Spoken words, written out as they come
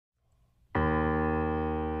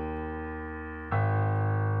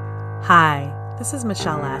Hi, this is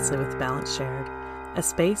Michelle Lastly with Balance Shared, a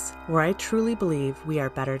space where I truly believe we are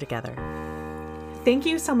better together. Thank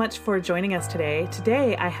you so much for joining us today.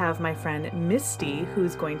 Today I have my friend Misty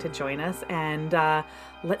who's going to join us, and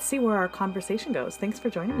let's see where our conversation goes. Thanks for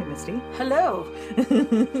joining me, Misty. Hello.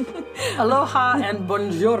 Aloha and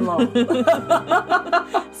buongiorno.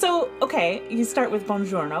 So, okay, you start with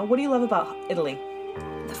buongiorno. What do you love about Italy?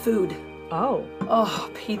 The food.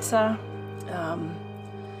 Oh, Pizza.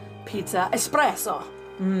 Pizza. Espresso.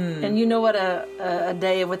 And you know what a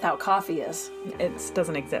day without coffee is? it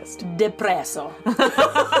doesn't exist. Depresso.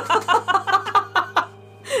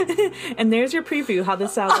 And there's your preview how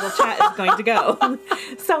this little chat is going to go.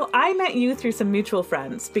 So I met you through some mutual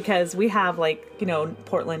friends because we have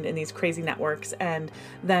Portland and these crazy networks. And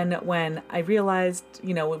then when I realized,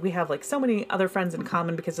 we have so many other friends in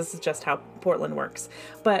common because this is just how Portland works.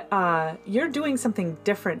 But you're doing something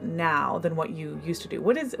different now than what you used to do.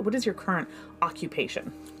 What is your current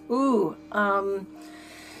occupation? PTA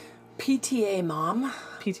mom.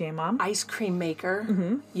 PTA mom. Ice cream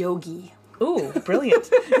maker. Yogi. Ooh, brilliant.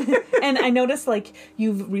 And I noticed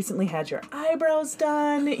you've recently had your eyebrows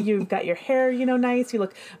done. You've got your hair, nice. You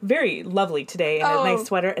look very lovely today in a nice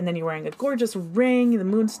sweater. And then you're wearing a gorgeous ring, the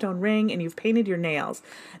moonstone ring, and you've painted your nails.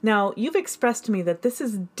 Now, you've expressed to me that this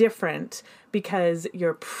is different because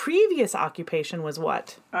your previous occupation was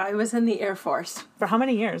what? I was in the Air Force. For how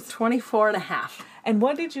many years? 24 and a half. And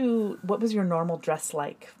what was your normal dress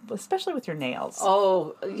like, especially with your nails?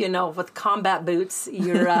 Oh, with combat boots,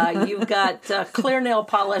 you've got clear nail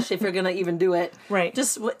polish if you're going to even do it. Right.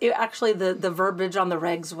 Actually, the verbiage on the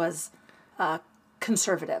regs was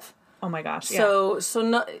conservative. Oh my gosh. So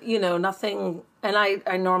no, nothing. And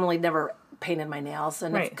I normally never painted my nails,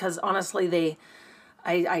 and because honestly,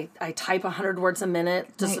 I type 100 words a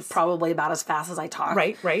minute, just nice. Probably about as fast as I talk.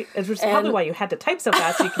 Right. It's probably why you had to type so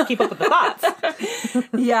fast so you could keep up with the thoughts.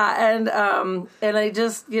 Yeah, and I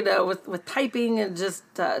just, with typing and just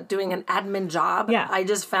doing an admin job, I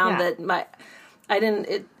just found that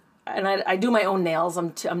I do my own nails.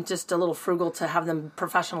 I'm just a little frugal to have them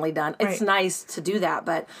professionally done. It's nice to do that,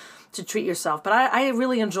 but to treat yourself. But I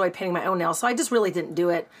really enjoy painting my own nails, so I just really didn't do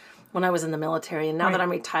it when I was in the military. And now that I'm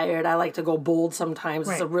retired, I like to go bold sometimes.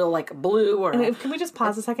 It's a real blue or... And can we just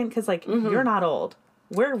pause a second? Because you're not old.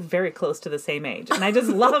 We're very close to the same age. And I just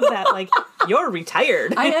love that, you're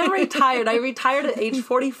retired. I am retired. I retired at age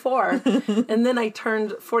 44. And then I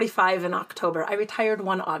turned 45 in October. I retired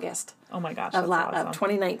 1 August. Oh my gosh, of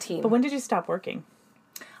 2019. But when did you stop working?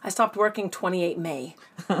 I stopped working 28 May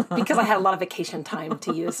because I had a lot of vacation time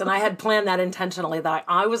to use. And I had planned that intentionally, that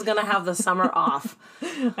I was going to have the summer off.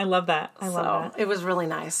 I love that. I love that. It was really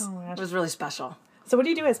nice. Oh my gosh. It was really special. So what do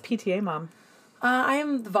you do as PTA mom? I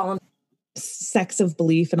am the volunteer. Sex of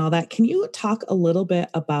belief and all that. Can you talk a little bit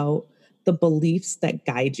about the beliefs that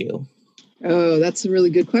guide you? Oh, that's a really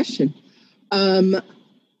good question.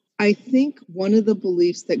 I think one of the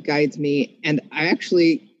beliefs that guides me, and I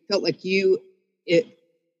actually felt like it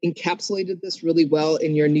encapsulated this really well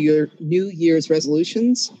in your New Year's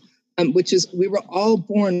resolutions, which is we were all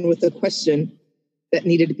born with a question that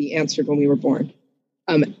needed to be answered when we were born.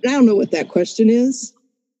 And I don't know what that question is,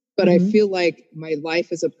 but I feel like my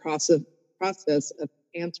life is a process of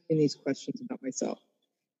answering these questions about myself.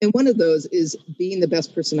 And one of those is being the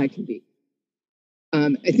best person I can be.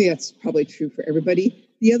 I think that's probably true for everybody.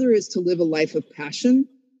 The other is to live a life of passion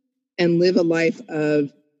and live a life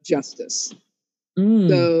of justice.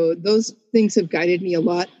 So those things have guided me a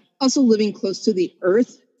lot. Also living close to the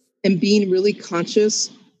earth and being really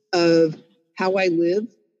conscious of how I live,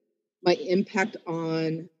 my impact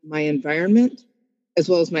on my environment, as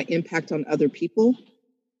well as my impact on other people.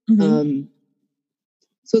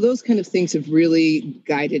 So those kind of things have really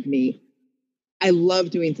guided me. I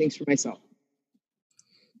love doing things for myself.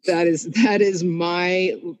 That is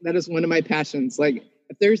one of my passions.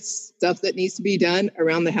 If there's stuff that needs to be done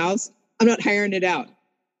around the house, I'm not hiring it out.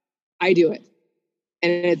 I do it.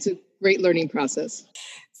 And it's a great learning process.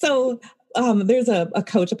 So there's a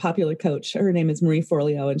coach, a popular coach. Her name is Marie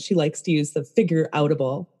Forleo, and she likes to use the figure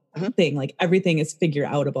outable thing. Everything is figure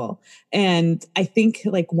outable. And I think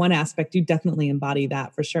one aspect, you definitely embody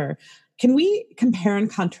that for sure. Can we compare and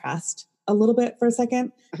contrast a little bit for a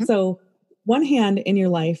second? So one hand in your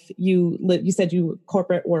life, you said you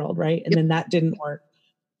corporate world, right? And then that didn't work.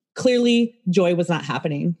 Clearly, joy was not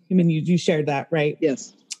happening. I mean, you shared that, right?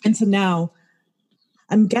 Yes. And so now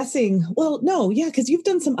I'm guessing, because you've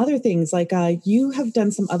done some other things. You have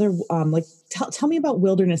done some other, tell me about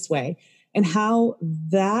Wilderness Way and how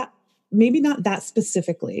that maybe not that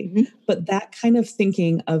specifically, but that kind of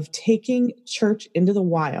thinking of taking church into the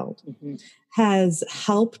wild has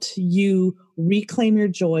helped you reclaim your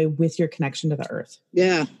joy with your connection to the earth.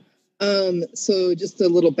 Yeah. So just a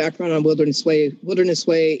little background on Wilderness Way. Wilderness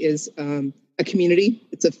Way is a community.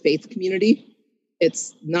 It's a faith community.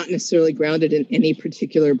 It's not necessarily grounded in any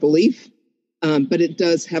particular belief, but it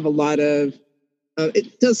does have a lot of,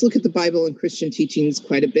 it does look at the Bible and Christian teachings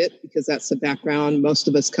quite a bit, because that's the background most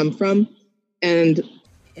of us come from. And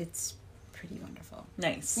it's pretty wonderful.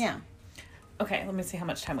 Nice. Yeah. Okay, let me see how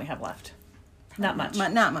much time we have left. Not much.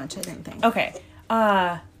 Not much, I didn't think. Okay.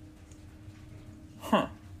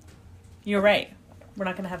 You're right. We're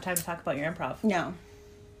not going to have time to talk about your improv. No.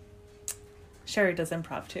 Sherry does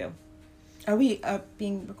improv too. Are we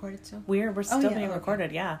being recorded still? We're still being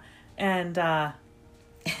recorded, yeah. And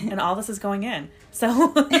all this is going in.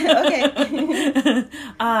 So okay.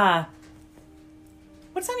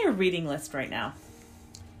 What's on your reading list right now?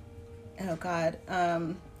 Oh God.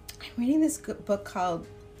 I'm reading this book called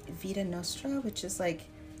Vita Nostra, which is like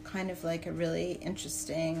kind of like a really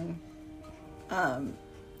interesting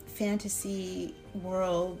fantasy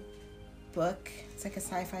world book. It's like a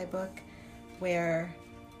sci-fi book where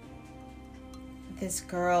this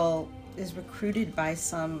girl is recruited by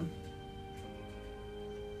some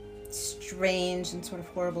strange and sort of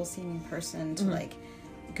horrible seeming person to like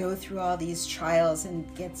go through all these trials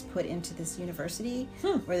and gets put into this university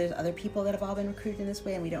where there's other people that have all been recruited in this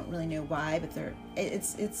way, and we don't really know why, but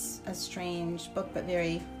it's a strange book, but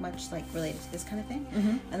very much like related to this kind of thing.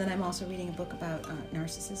 And then I'm also reading a book about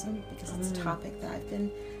narcissism, because it's a topic that I've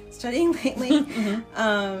been studying lately.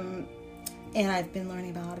 And I've been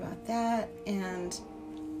learning a lot about that, and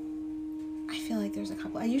I feel like there's a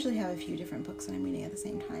couple. I usually have a few different books that I'm reading at the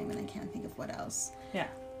same time, and I can't think of what else. Yeah.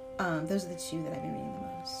 Those are the two that I've been reading the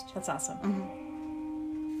most. That's awesome.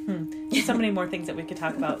 So many more things that we could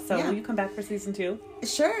talk about. So will you come back for season 2?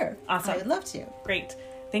 Sure. Awesome. I would love to. Great.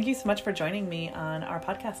 Thank you so much for joining me on our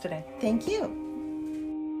podcast today. Thank you.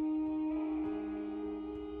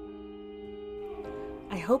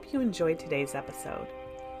 I hope you enjoyed today's episode.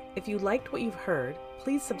 If you liked what you've heard,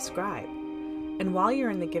 please subscribe. And while you're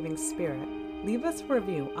in the giving spirit, leave us a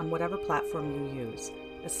review on whatever platform you use,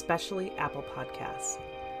 especially Apple Podcasts.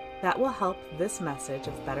 That will help this message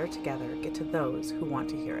of Better Together get to those who want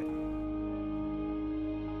to hear it.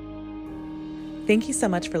 Thank you so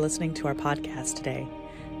much for listening to our podcast today.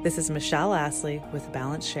 This is Michelle Astley with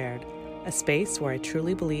Balance Shared, a space where I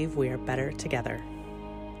truly believe we are better together.